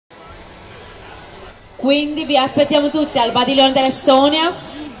Quindi vi aspettiamo tutti al padiglione dell'Estonia.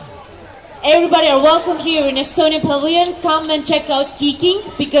 Everybody are welcome here in Estonian pavilion. Come and check out kicking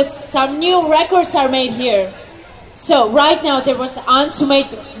because some new records are made here. So right now there was Hans who made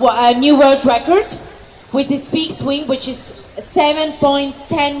a new world record with his big swing, which is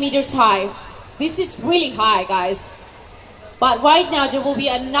 7.10 meters high. This is really high, guys. But right now there will be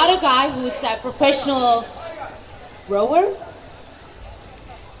another guy who's a professional rower.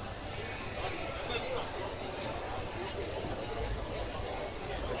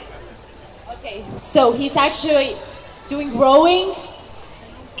 Okay, so he's actually doing rowing,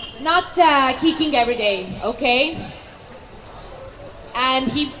 not kicking every day, okay? And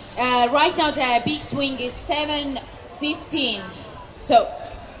he right now the big swing is 7.15. So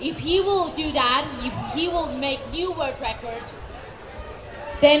if he will do that, if he will make new world record,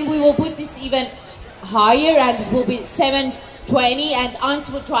 then we will put this even higher and it will be 7.20 and Hans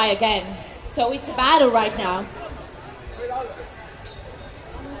will try again. So it's a battle right now.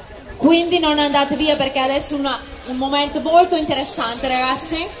 Quindi non andate via perché adesso è un momento molto interessante,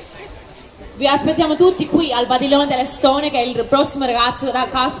 ragazzi. Vi aspettiamo tutti qui al padiglione dell'Estonia, che è il prossimo ragazzo.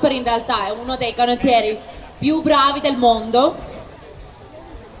 Kaspar in realtà è uno dei canottieri più bravi del mondo.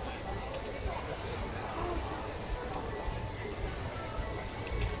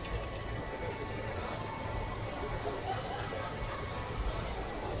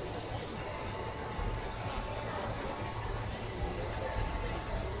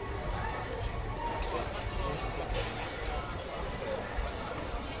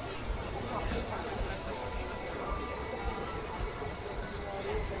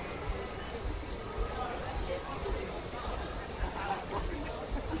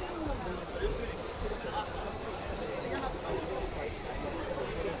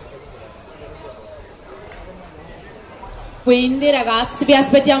 Quindi ragazzi vi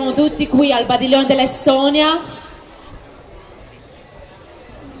aspettiamo tutti qui al padiglione dell'Estonia.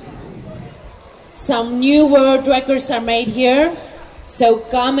 Some new world records are made here, so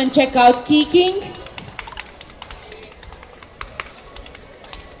come and check out kicking.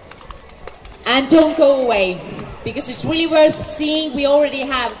 And don't go away, because it's really worth seeing. We already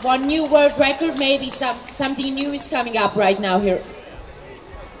have one new world record, maybe something new is coming up right now here.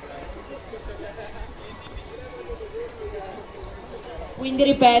 Quindi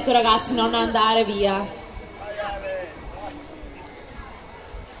ripeto ragazzi, non andare via.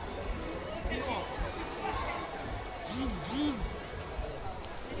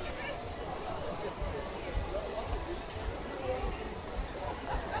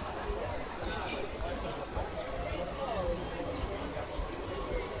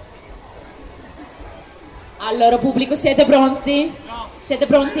 Allora pubblico, siete pronti? Siete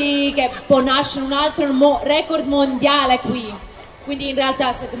pronti che può nascere un altro record mondiale qui? Quindi in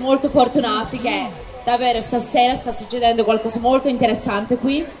realtà siete molto fortunati che davvero stasera sta succedendo qualcosa molto interessante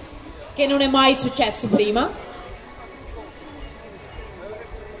qui, che non è mai successo prima.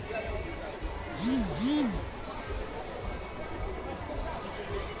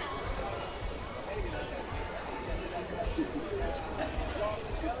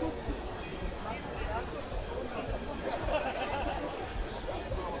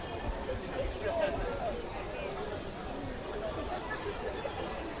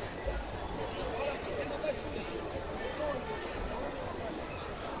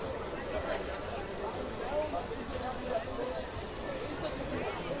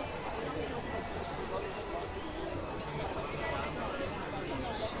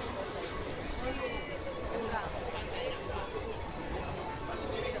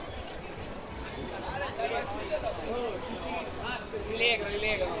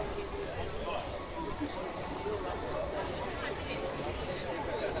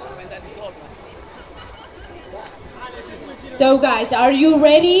 So guys, are you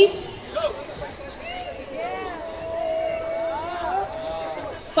ready?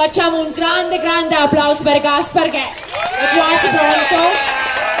 Facciamo un grande applauso per Kaspar che è quasi pronto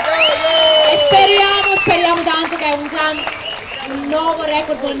e speriamo tanto che un nuovo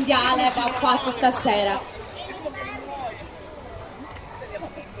record mondiale va fatto stasera.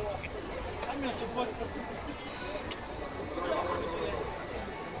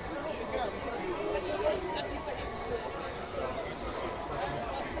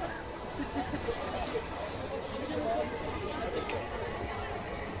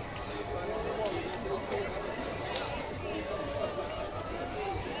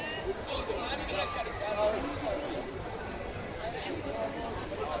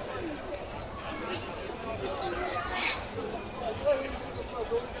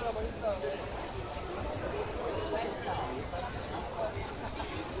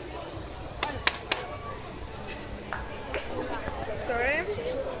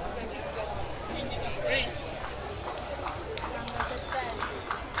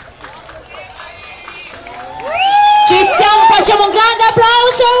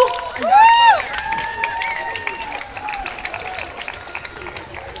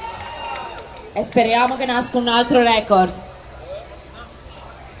 e speriamo che nasca un altro record.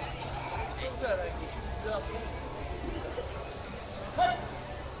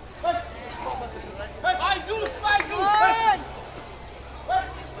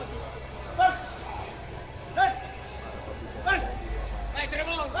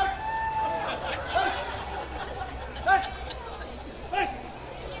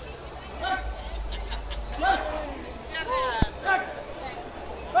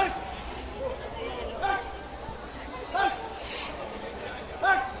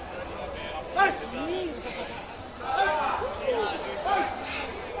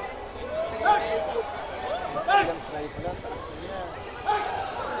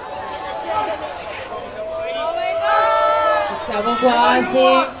 Ci siamo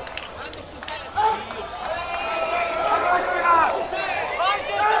quasi.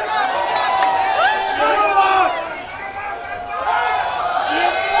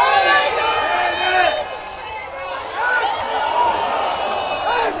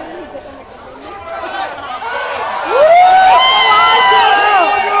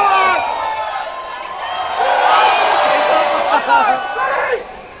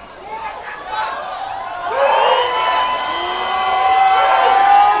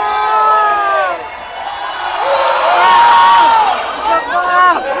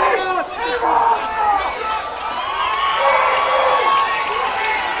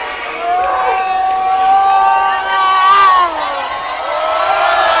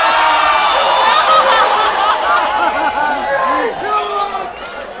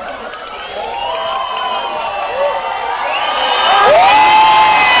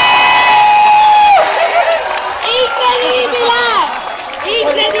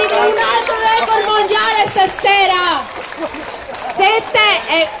 Incredibile, un altro record mondiale stasera,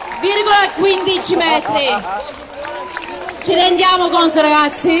 7,15 metri. Ci rendiamo conto,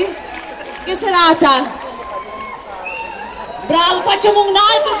 ragazzi? Che serata! Bravo, facciamo un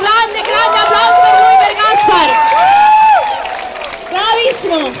altro grande applauso per lui, per Kaspar.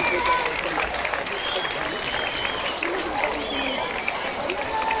 Bravissimo.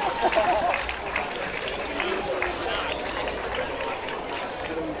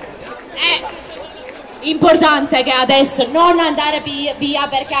 Importante che adesso non andare via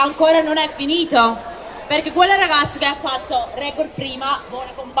perché ancora non è finito, perché quel ragazzo che ha fatto record prima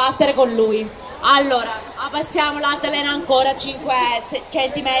vuole combattere con lui. Allora abbassiamo l'altalena ancora 5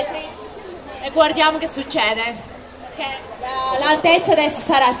 centimetri e guardiamo che succede, che l'altezza adesso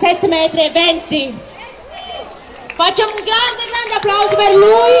sarà 7,20 metri. Facciamo un grande applauso per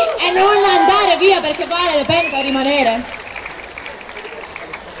lui e non andare via perché vale la pena rimanere.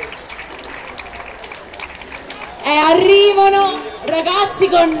 E arrivano ragazzi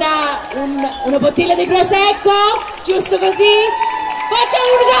con una bottiglia di prosecco, giusto così.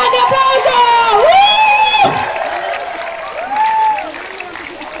 Facciamo un grande applauso!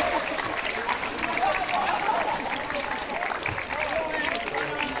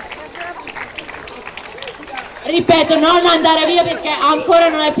 Ripeto, non andare via perché ancora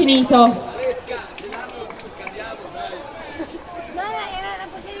non è finito.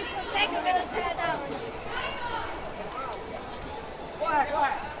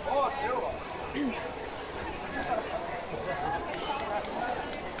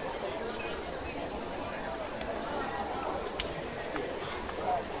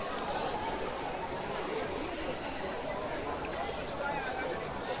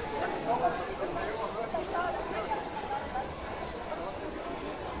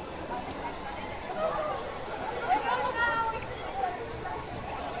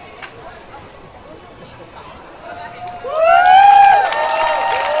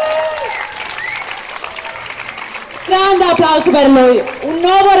 Grande applauso per lui. Un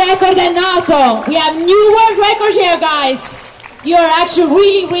nuovo record è nato. We have new world record here, guys. You are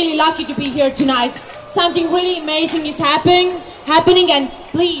actually really lucky to be here tonight. Something really amazing is happening, and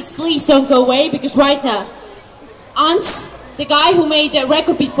please don't go away because right now, Ans, the guy who made the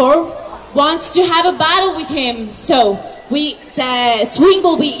record before, wants to have a battle with him. So the swing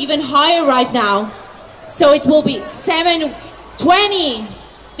will be even higher right now. So it will be 7:20.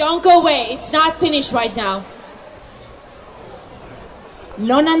 Don't go away. It's not finished right now.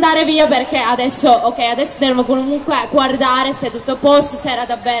 Non andare via perché adesso devo comunque guardare se è tutto a posto, se era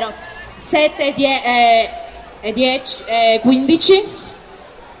davvero 7:15.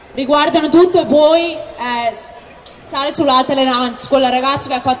 Riguardano tutto e poi sale sull'altalena quel ragazzo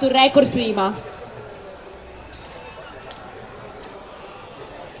che ha fatto il record prima.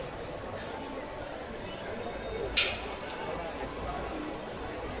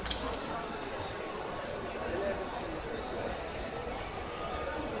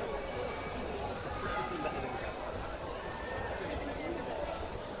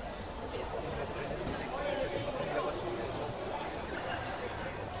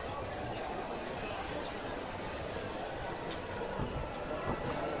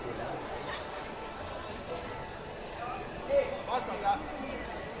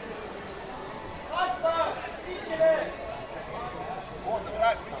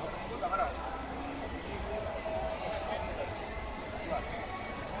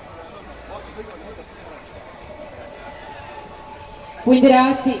 Quindi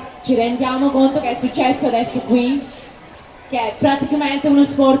ragazzi ci rendiamo conto che è successo adesso qui, che è praticamente uno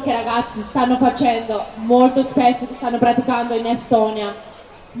sport che ragazzi stanno facendo molto spesso, che stanno praticando in Estonia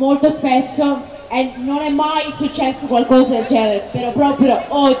molto spesso, e non è mai successo qualcosa del genere, però proprio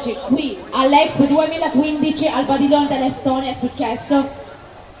oggi qui all'Expo 2015 al padiglione dell'Estonia è successo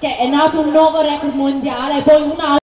che è nato un nuovo record mondiale, poi un altro